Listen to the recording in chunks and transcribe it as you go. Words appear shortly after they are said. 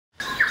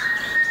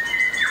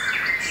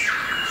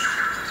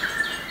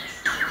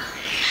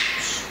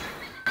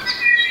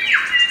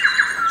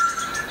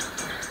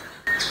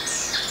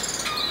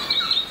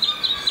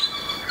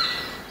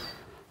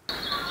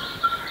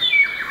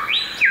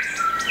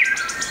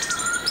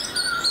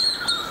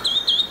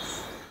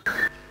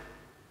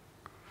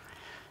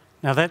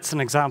Now that's an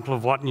example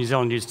of what New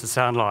Zealand used to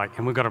sound like,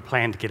 and we've got a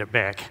plan to get it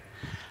back.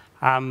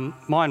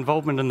 My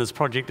involvement in this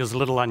project is a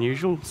little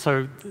unusual.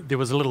 So there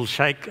was a little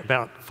shake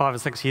about 5 or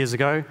 6 years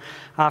ago.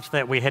 After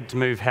that, we had to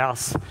move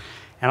house,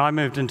 and I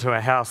moved into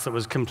a house that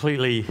was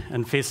completely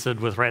infested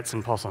with rats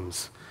and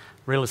possums.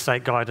 Real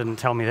estate guy didn't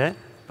tell me that,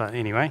 but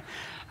anyway.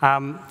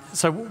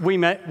 So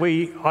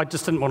I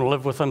just didn't want to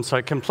live with them, so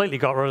I completely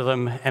got rid of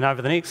them, and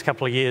over the next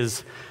couple of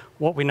years,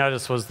 what we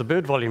noticed was the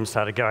bird volume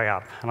started going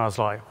up, and I was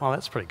like, well,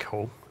 that's pretty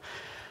cool.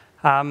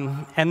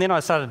 And then I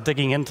started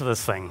digging into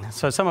this thing.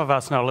 So some of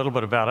us know a little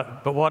bit about it,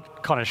 but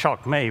what kind of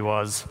shocked me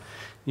was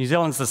New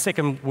Zealand's the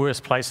second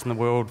worst place in the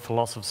world for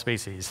loss of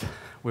species.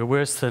 We're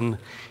worse than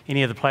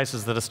any of the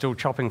places that are still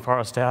chopping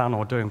forests down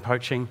or doing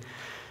poaching.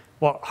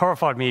 What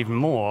horrified me even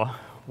more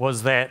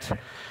was that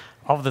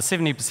of the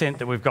 70%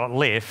 that we've got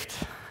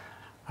left,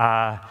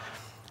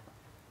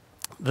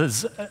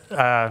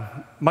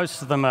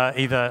 most of them are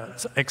either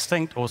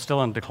extinct or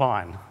still in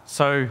decline.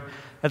 So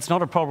it's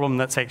not a problem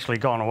that's actually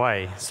gone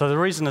away. So the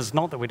reason is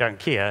not that we don't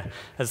care,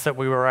 it's that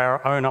we were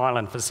our own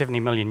island for 70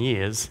 million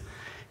years,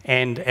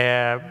 and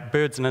our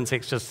birds and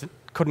insects just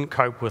couldn't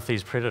cope with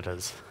these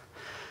predators.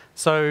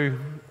 So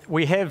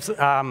we have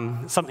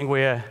something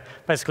where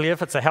basically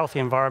if it's a healthy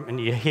environment,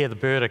 you hear the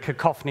bird, a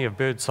cacophony of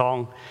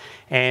birdsong,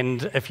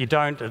 and if you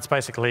don't, it's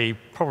basically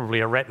probably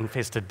a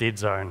rat-infested dead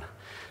zone.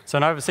 So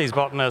an overseas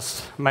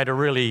botanist made a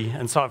really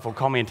insightful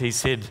comment. He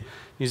said,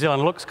 New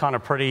Zealand looks kind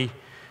of pretty,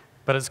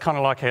 but it's kind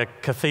of like a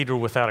cathedral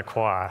without a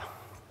choir.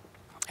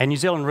 And New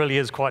Zealand really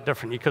is quite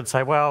different. You could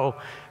say, well,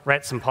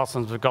 rats and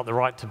possums have got the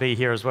right to be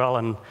here as well,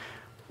 and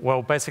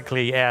well,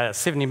 basically our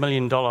 70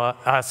 million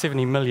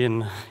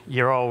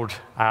year old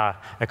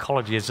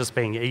ecology is just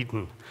being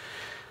eaten.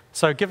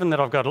 So given that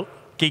I've got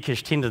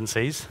geekish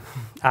tendencies,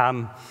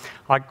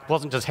 I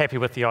wasn't just happy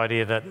with the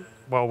idea that,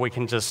 well, we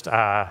can just,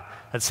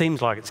 it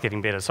seems like it's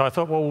getting better. So I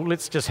thought, well,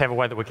 let's just have a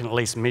way that we can at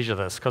least measure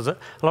this, because a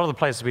lot of the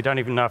places we don't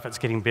even know if it's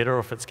getting better or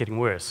if it's getting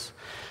worse.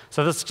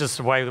 So this is just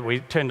a way that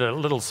we turned a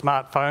little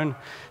smartphone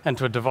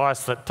into a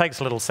device that takes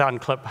a little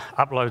sound clip,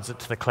 uploads it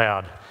to the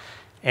cloud.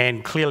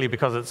 And clearly,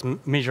 because it's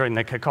measuring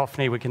the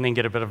cacophony, we can then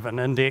get a bit of an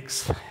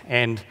index,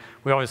 and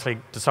we obviously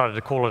decided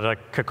to call it a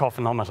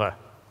cacophonometer.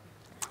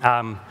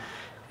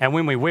 And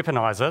when we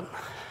weaponize it,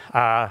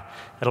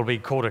 it'll be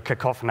called a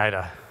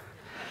cacophonator.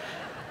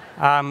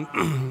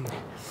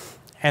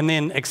 And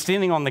then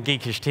extending on the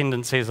geekish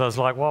tendencies, I was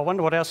like, well, I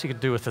wonder what else you could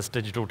do with this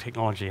digital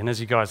technology. And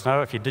as you guys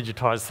know, if you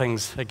digitize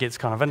things, it gets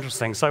kind of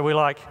interesting. So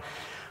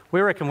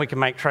we reckon we can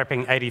make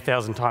trapping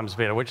 80,000 times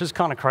better, which is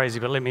kind of crazy,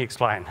 but let me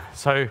explain.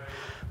 So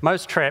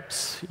most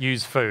traps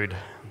use food.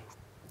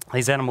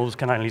 These animals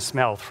can only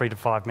smell 3 to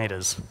 5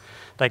 meters.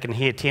 They can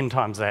hear 10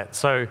 times that.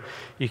 So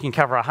you can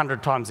cover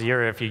 100 times the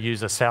area if you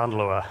use a sound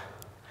lure.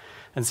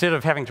 Instead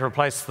of having to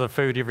replace the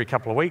food every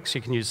couple of weeks,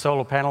 you can use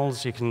solar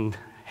panels. You can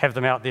have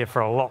them out there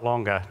for a lot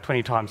longer,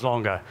 20 times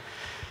longer.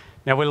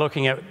 Now we're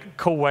looking at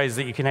cool ways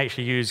that you can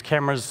actually use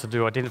cameras to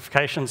do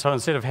identification. So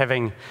instead of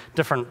having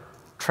different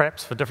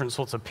traps for different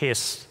sorts of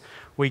pests,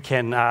 we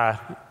can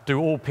do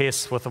all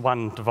pests with the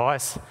one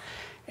device.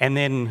 And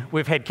then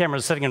we've had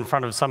cameras sitting in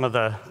front of some of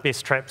the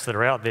best traps that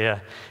are out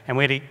there, and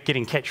we're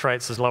getting catch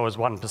rates as low as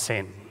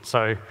 1%.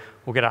 So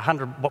we'll get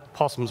 100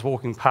 possums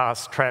walking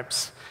past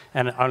traps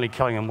and only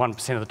killing them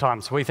 1% of the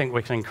time. So we think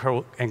we can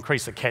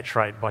increase the catch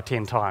rate by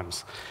 10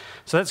 times.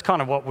 So that's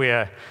kind of what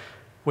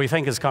we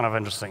think is kind of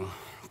interesting.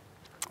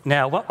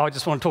 Now, I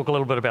just want to talk a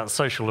little bit about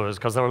social lures,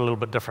 because they're a little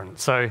bit different.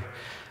 So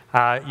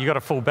you got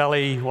a full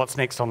belly, what's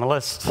next on the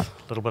list? A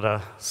little bit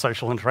of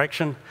social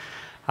interaction.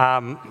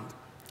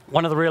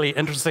 One of the really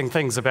interesting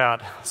things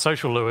about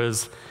social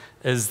lures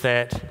is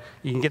that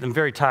you can get them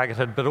very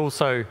targeted, but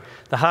also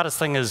the hardest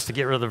thing is to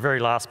get rid of the very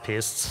last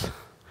pests,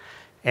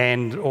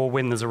 or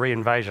when there's a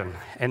reinvasion.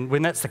 And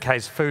when that's the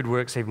case, food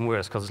works even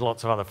worse, because there's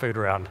lots of other food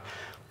around.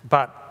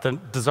 But the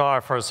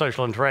desire for a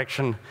social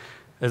interaction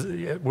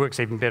it works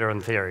even better in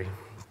theory.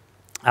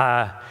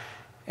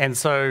 And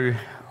so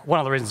one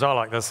of the reasons I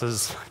like this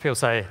is people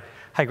say,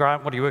 hey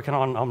Grant, what are you working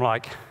on? I'm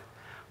like,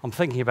 I'm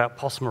thinking about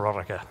possum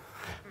erotica.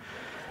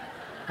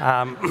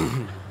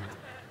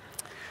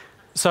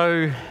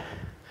 So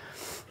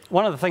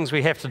one of the things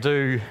we have to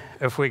do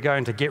if we're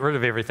going to get rid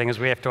of everything is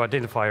we have to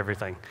identify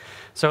everything.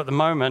 So at the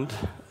moment,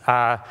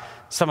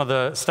 some of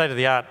the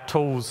state-of-the-art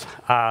tools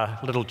are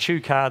little chew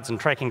cards and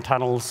tracking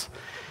tunnels,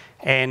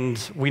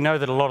 and we know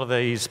that a lot of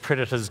these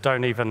predators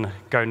don't even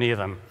go near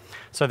them.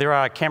 So there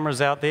are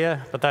cameras out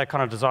there, but they're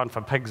kind of designed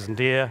for pigs and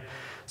deer.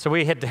 So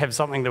we had to have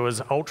something that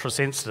was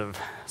ultra-sensitive.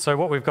 So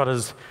what we've got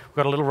is, we've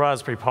got a little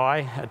Raspberry Pi.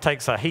 It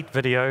takes a heat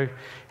video,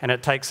 and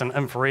it takes an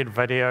infrared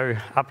video,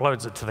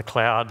 uploads it to the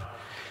cloud,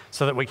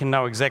 so that we can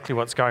know exactly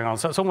what's going on.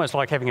 So it's almost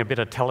like having a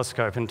better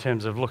telescope in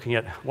terms of looking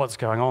at what's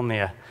going on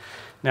there.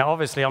 Now,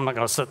 obviously, I'm not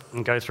going to sit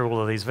and go through all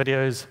of these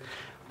videos,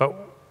 but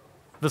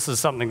this is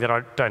something that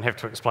I don't have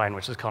to explain,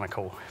 which is kind of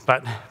cool.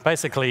 But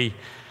basically,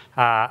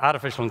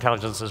 artificial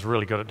intelligence is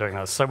really good at doing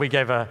this. So we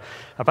gave a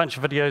bunch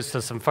of videos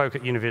to some folk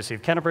at University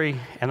of Canterbury,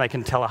 and they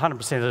can tell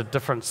 100% of the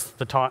difference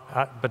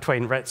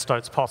between rat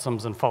stoats,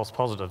 possums, and false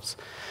positives.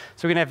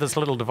 So we can have this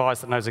little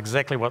device that knows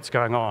exactly what's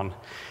going on.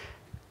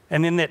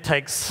 And then that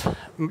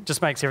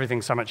just makes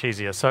everything so much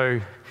easier.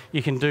 So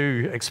you can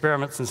do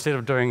experiments. Instead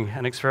of doing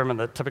an experiment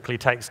that typically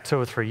takes 2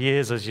 or 3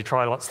 years as you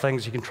try lots of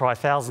things, you can try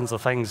thousands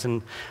of things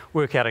and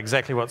work out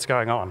exactly what's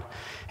going on.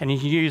 And you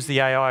can use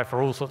the AI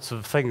for all sorts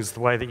of things, the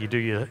way that you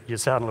do your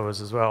sound lures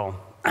as well.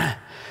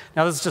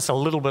 Now, this is just a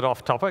little bit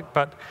off topic,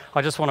 but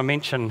I just want to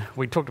mention,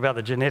 we talked about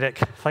the genetic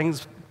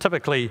things.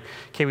 Typically,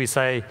 Kiwis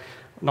say,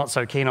 not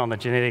so keen on the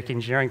genetic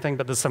engineering thing,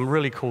 but there's some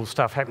really cool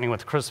stuff happening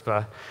with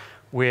CRISPR,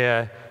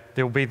 where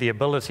there will be the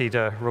ability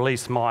to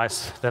release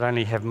mice that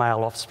only have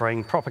male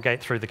offspring, propagate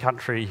through the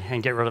country,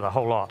 and get rid of the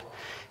whole lot.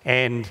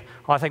 And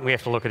I think we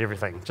have to look at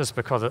everything, just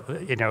because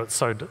it's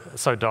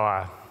so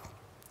dire.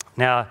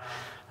 Now,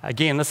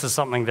 again, this is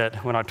something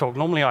that when I talk,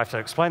 normally I have to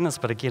explain this,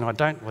 but again, I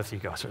don't with you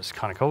guys, so it's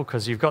kind of cool,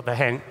 because you've got the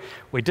hand,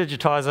 we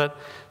digitize it,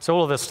 so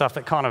all of this stuff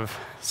that kind of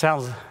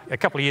sounds, a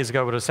couple of years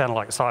ago would have sounded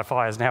like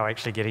sci-fi, is now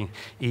actually getting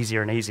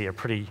easier and easier,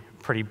 pretty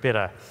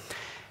better.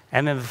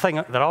 And then the thing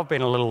that I've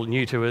been a little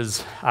new to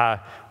is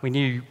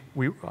we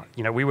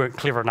weren't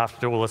clever enough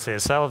to do all this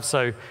ourselves,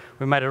 so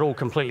we made it all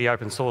completely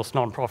open source,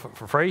 non-profit,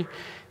 for free.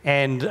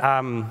 And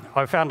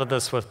I founded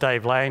this with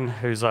Dave Lane,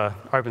 who's an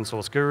open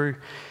source guru.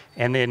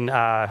 And then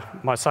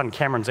my son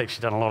Cameron's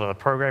actually done a lot of the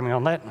programming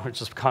on that,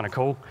 which is kind of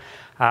cool.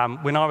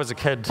 When I was a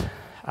kid,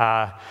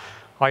 I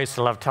used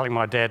to love telling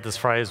my dad this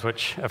phrase,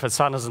 which, if his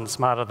son isn't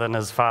smarter than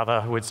his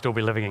father, we'd still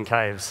be living in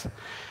caves.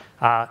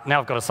 Now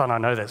I've got a son, I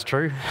know that's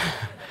true.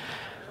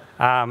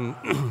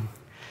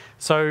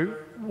 So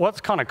what's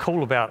kind of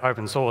cool about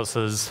open source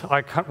is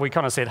we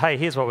kind of said, hey,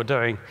 here's what we're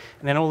doing,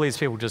 and then all these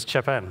people just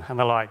chip in, and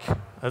they're like,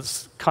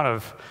 it's kind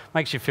of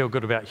makes you feel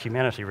good about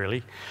humanity,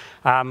 really.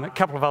 A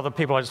couple of other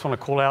people I just want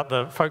to call out,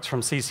 the folks from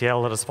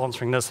CCL that are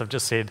sponsoring this have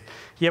just said,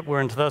 yep,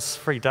 we're into this,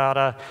 free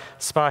data.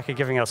 Spark are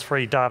giving us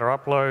free data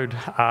upload.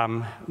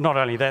 Not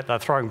only that, they're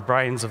throwing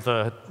brains of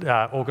the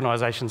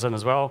organisations in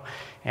as well,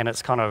 and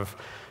it's kind of,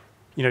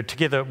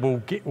 together we'll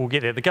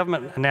get there. The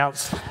government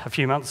announced a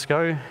few months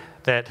ago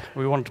that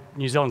we want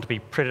New Zealand to be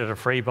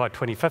predator-free by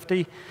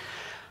 2050.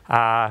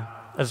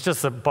 It's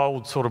just a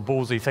bold, sort of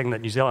ballsy thing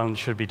that New Zealand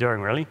should be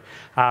doing, really.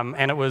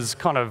 And it was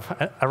kind of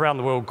around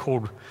the world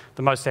called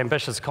the most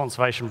ambitious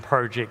conservation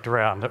project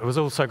around. It was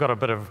also got a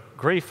bit of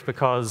grief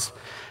because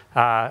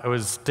it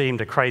was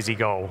deemed a crazy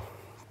goal.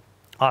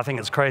 I think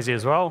it's crazy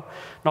as well.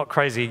 Not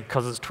crazy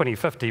because it's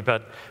 2050,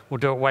 but we'll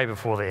do it way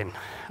before then.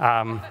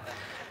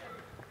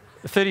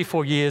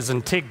 34 years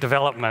in tech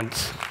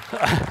development.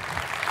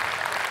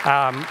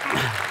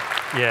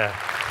 Yeah.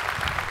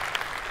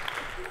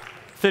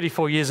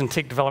 34 years in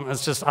tech development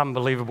is just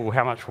unbelievable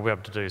how much we'll be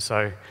able to do.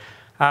 So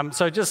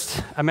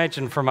just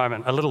imagine for a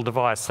moment a little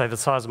device, say the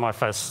size of my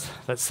fist,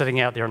 that's sitting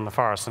out there in the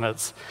forest, and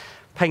it's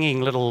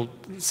pinging little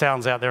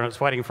sounds out there, and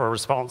it's waiting for a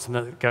response, and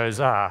it goes,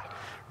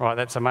 right,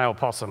 that's a male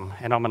possum,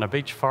 and I'm in a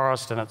beech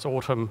forest, and it's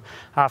autumn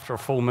after a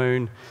full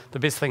moon. The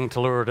best thing to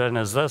lure it in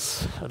is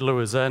this. It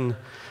lures in,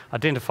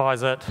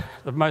 identifies it.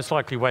 The most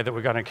likely way that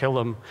we're going to kill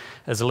them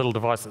is a little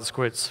device that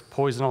squirts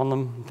poison on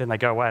them. Then they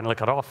go away and lick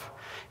it off,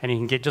 and you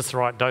can get just the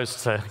right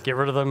dose to get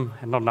rid of them,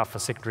 and not enough for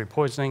secondary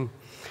poisoning.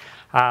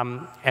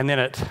 And then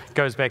it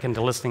goes back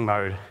into listening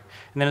mode.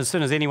 And then as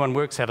soon as anyone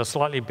works out a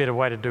slightly better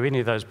way to do any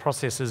of those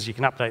processes, you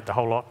can update the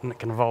whole lot, and it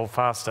can evolve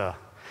faster.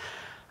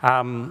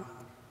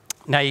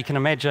 Now you can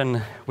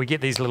imagine we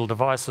get these little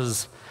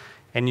devices,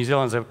 and New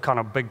Zealand's a kind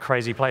of big,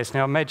 crazy place.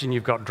 Now imagine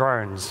you've got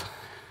drones,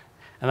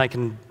 and they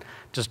can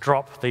just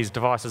drop these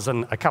devices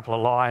in a couple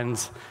of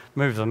lines,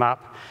 move them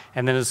up,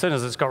 and then as soon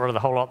as it's got rid of the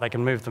whole lot, they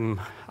can move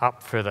them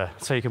up further.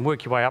 So you can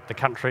work your way up the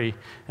country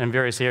in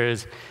various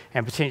areas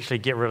and potentially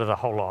get rid of the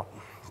whole lot.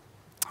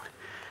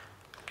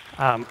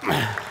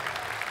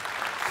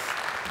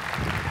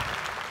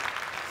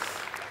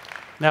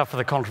 Now for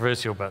the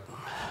controversial bit.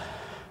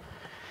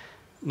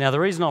 Now the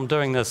reason I'm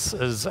doing this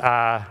is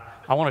I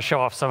want to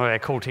show off some of our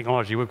cool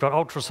technology. We've got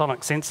ultrasonic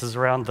sensors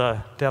around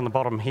down the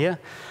bottom here.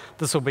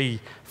 This will be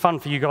fun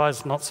for you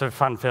guys, not so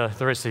fun for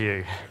the rest of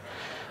you.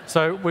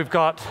 So we've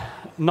got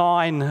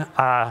 9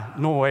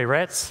 Norway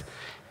rats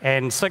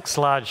and 6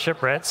 large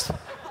ship rats.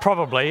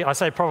 Probably, I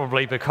say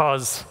probably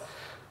because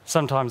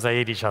sometimes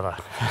they eat each other.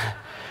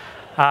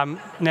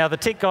 Now the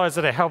tech guys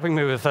that are helping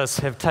me with this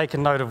have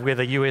taken note of where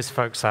the US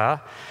folks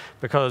are,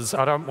 because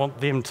I don't want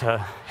them to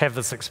have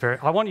this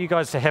experience. I want you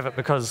guys to have it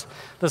because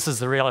this is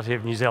the reality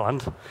of New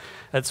Zealand.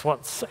 It's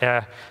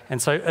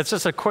and so it's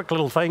just a quick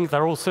little thing.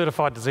 They're all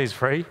certified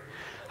disease-free.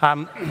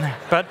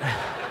 But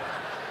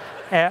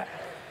I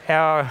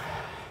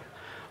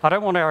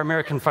don't want our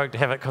American folk to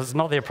have it because it's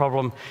not their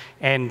problem,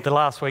 and the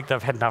last week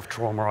they've had enough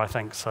trauma, I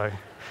think. So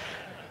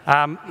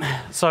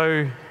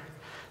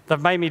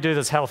they've made me do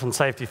this health and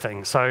safety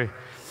thing. So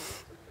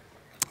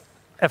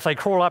if they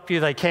crawl up you,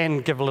 they can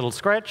give a little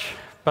scratch,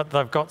 but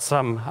they've got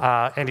some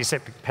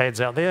antiseptic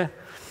pads out there.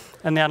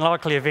 In the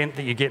unlikely event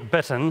that you get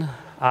bitten,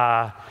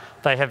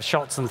 they have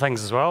shots and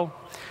things as well.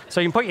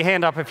 So you can put your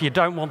hand up if you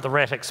don't want the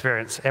rat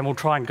experience, and we'll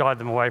try and guide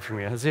them away from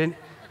you.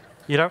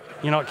 You're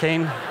not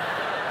keen?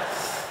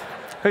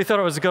 Who thought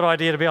it was a good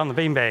idea to be on the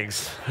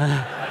beanbags?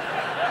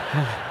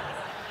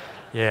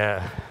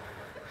 Yeah.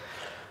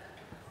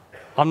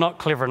 I'm not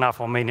clever enough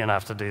or mean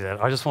enough to do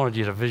that. I just wanted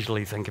you to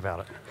visually think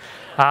about it.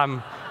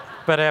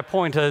 But our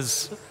point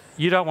is,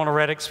 you don't want a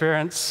rat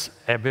experience,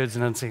 our birds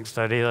and insects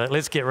don't either.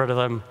 Let's get rid of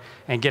them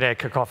and get our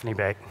cacophony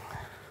back.